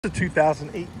The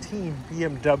 2018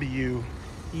 BMW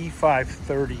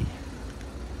E530.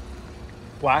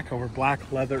 Black over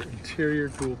black leather interior,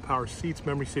 dual power seats,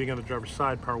 memory seating on the driver's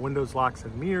side, power windows, locks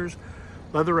and mirrors,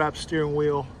 leather wrapped steering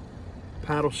wheel,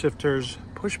 paddle shifters,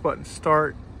 push button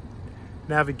start,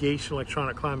 navigation,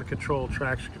 electronic climate control,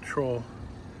 traction control,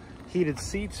 heated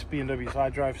seats, BMW's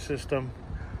iDrive system,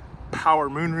 power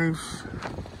moonroof,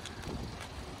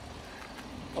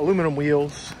 aluminum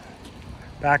wheels,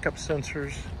 backup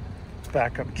sensors,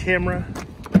 backup camera.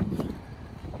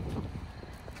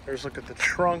 There's a look at the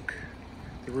trunk.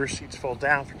 The rear seats fold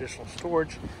down for additional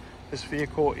storage. This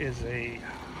vehicle is a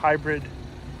hybrid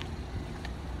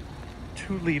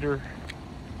 2-liter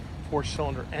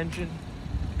 4-cylinder engine.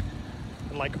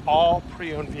 And like all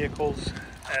pre-owned vehicles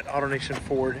at AutoNation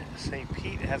Ford St.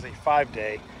 Pete, it has a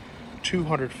 5-day,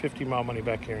 250-mile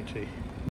money-back guarantee.